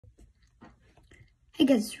Hey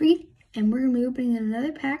guys, it's Reed, and we're going to be opening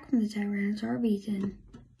another pack from the Tyranitar V10.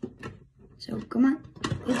 So, come on.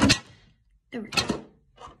 Open. There we go.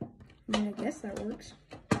 I mean, I guess that works.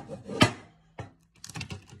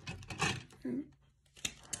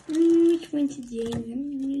 Which one today?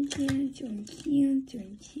 Open.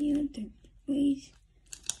 We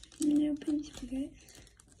got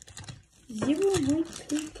 0 white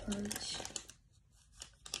clue cards.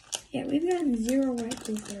 Yeah, we've gotten 0 white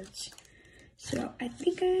clue cards. So, I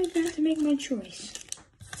think I got to make my choice.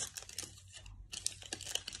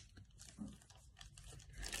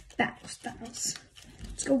 Battle styles.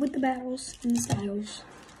 Let's go with the battles and the styles.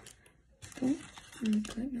 Okay. I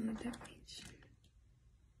don't know what that means.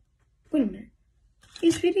 Wait a minute.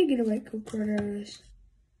 Yes, we did get a white clue card out of this.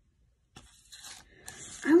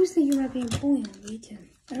 I was thinking about being pulling on V10.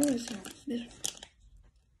 That was this one.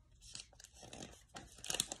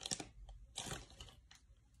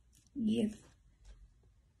 Yeah.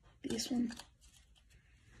 This one.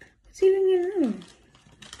 Let's even get another one.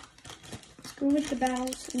 Let's go with the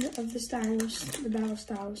battles of the styles, the battle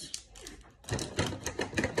styles.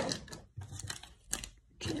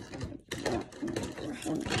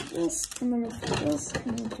 This, and then with this,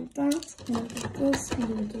 and then with that, and then with this, and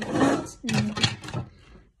then with that, and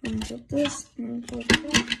then with this, and then with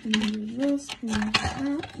that, and then with this, and then with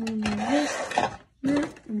that, and then with this, and then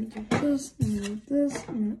with this, and then with this,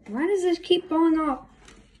 and then... Why does this keep falling off?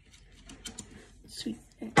 Sweet.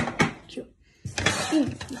 Cute.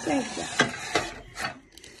 Thank you.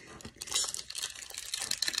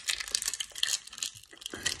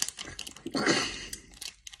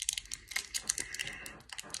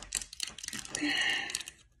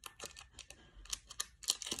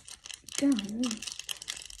 Golly.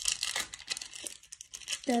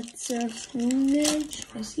 That's a Honedge.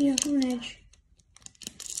 I see a Honedge.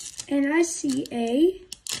 And I see a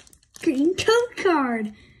green code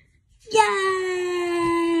card. Yay!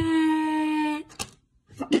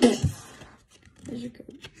 There's your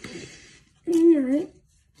code. Alright.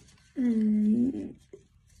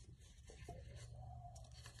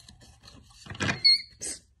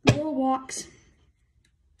 Little box.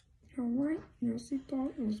 Alright. No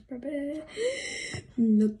seatbelt. No puppet.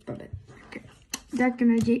 No puppet. Okay. Dark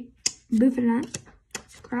Energy. Buffalant.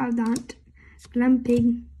 Groudon.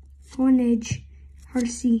 Glampig. Honedge.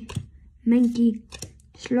 Harsey. Mankey.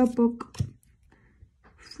 Slowpoke.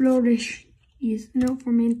 Flourish. Yes. No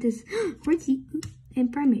Formantis. Horsey.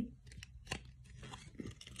 And Primate.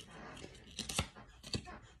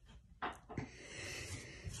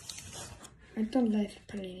 I don't like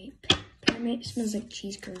Primate. Primate smells like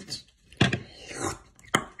cheese curds.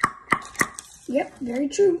 Yep, very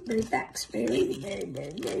true. Very facts. Very. I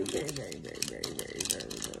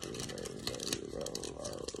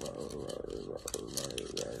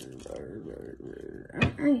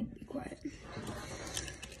need to be quiet.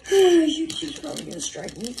 YouTube's probably gonna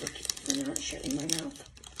strike me for not shutting my mouth.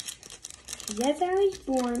 That's how I was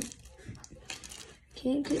born.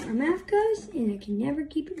 Can't keep my mouth closed, and I can never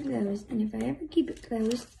keep it closed. And if I ever keep it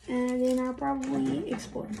closed, then I'll probably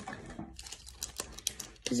explode.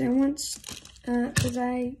 Because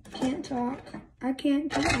I can't talk. I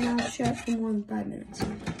can't keep my mouth shut for more than 5 minutes.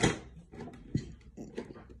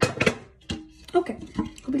 Okay.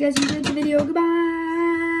 Hope you guys enjoyed the video. Goodbye.